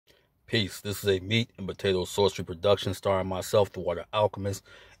Peace. This is a meat and potato sorcery production starring myself, the Water Alchemist.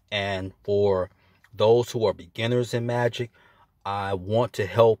 And for those who are beginners in magic, I want to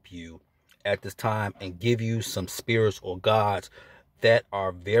help you at this time and give you some spirits or gods that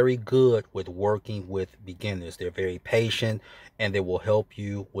are very good with working with beginners. They're very patient and they will help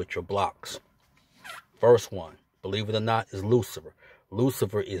you with your blocks. First one, believe it or not, is Lucifer.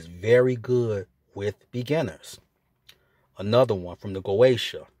 Lucifer is very good with beginners. Another one from the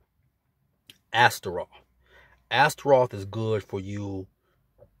Goetia, Astaroth. Astaroth is good for you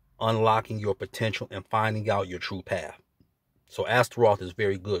unlocking your potential and finding out your true path. So Astaroth is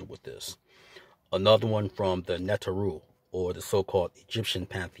very good with this. Another one from the Neteru, or the so-called Egyptian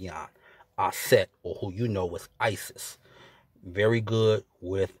pantheon, Aset, or who you know as Isis. Very good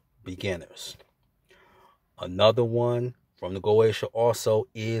with beginners. Another one from the Goetia also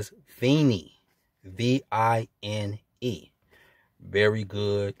is Vini, V-I-N-E. Very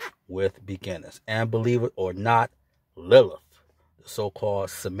good with beginners. And believe it or not, Lilith, the so-called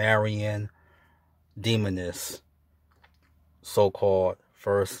Sumerian demoness, so-called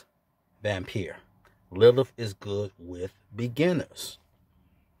first vampire. Lilith is good with beginners.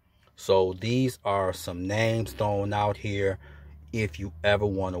 So these are some names thrown out here if you ever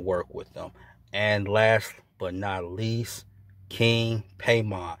want to work with them. And last but not least, King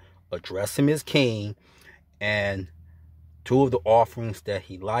Paimon. Address him as king, and two of the offerings that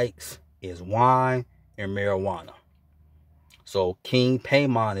he likes is wine and marijuana. So King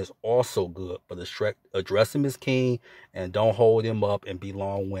Paimon is also good, but address him as king and don't hold him up and be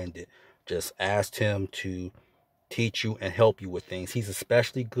long-winded. Just ask him to teach you and help you with things. He's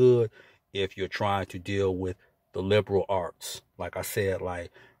especially good if you're trying to deal with the liberal arts. Like I said,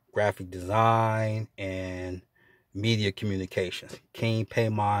 like graphic design and media communications. King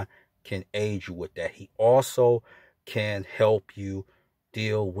Paimon can aid you with that. He also can help you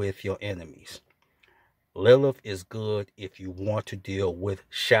deal with your enemies. Lilith is good if you want to deal with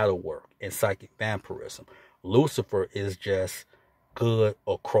shadow work and psychic vampirism. Lucifer is just good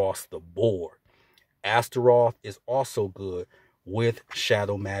across the board. Astaroth is also good with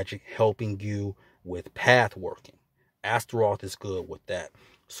shadow magic, helping you with path working. Astaroth is good with that.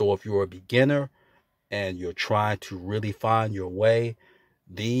 So if you're a beginner and you're trying to really find your way,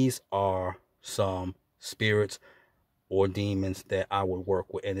 these are some spirits or demons that I would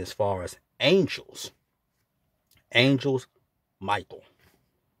work with. And as far as angels, Michael.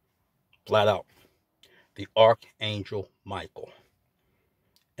 Flat out. The Archangel Michael.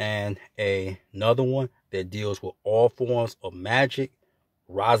 And another one that deals with all forms of magic,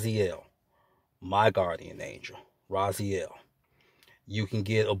 Raziel. My guardian angel, Raziel. You can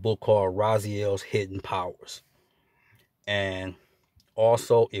get a book called Raziel's Hidden Powers. And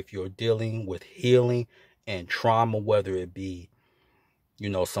also, if you're dealing with healing and trauma, whether it be,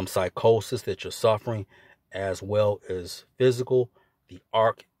 some psychosis that you're suffering, as well as physical, the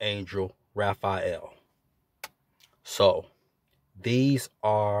Archangel Raphael. So, these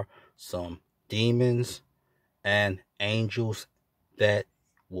are some demons and angels that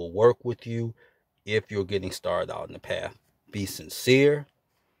will work with you if you're getting started out in the path. Be sincere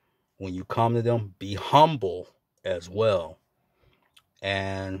when you come to them. Be humble as well.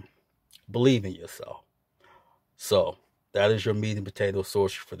 And believe in yourself. So, that is your meat and potato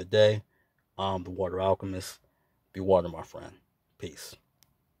sorcery for the day. I'm the Water Alchemist. Be water, my friend. Peace.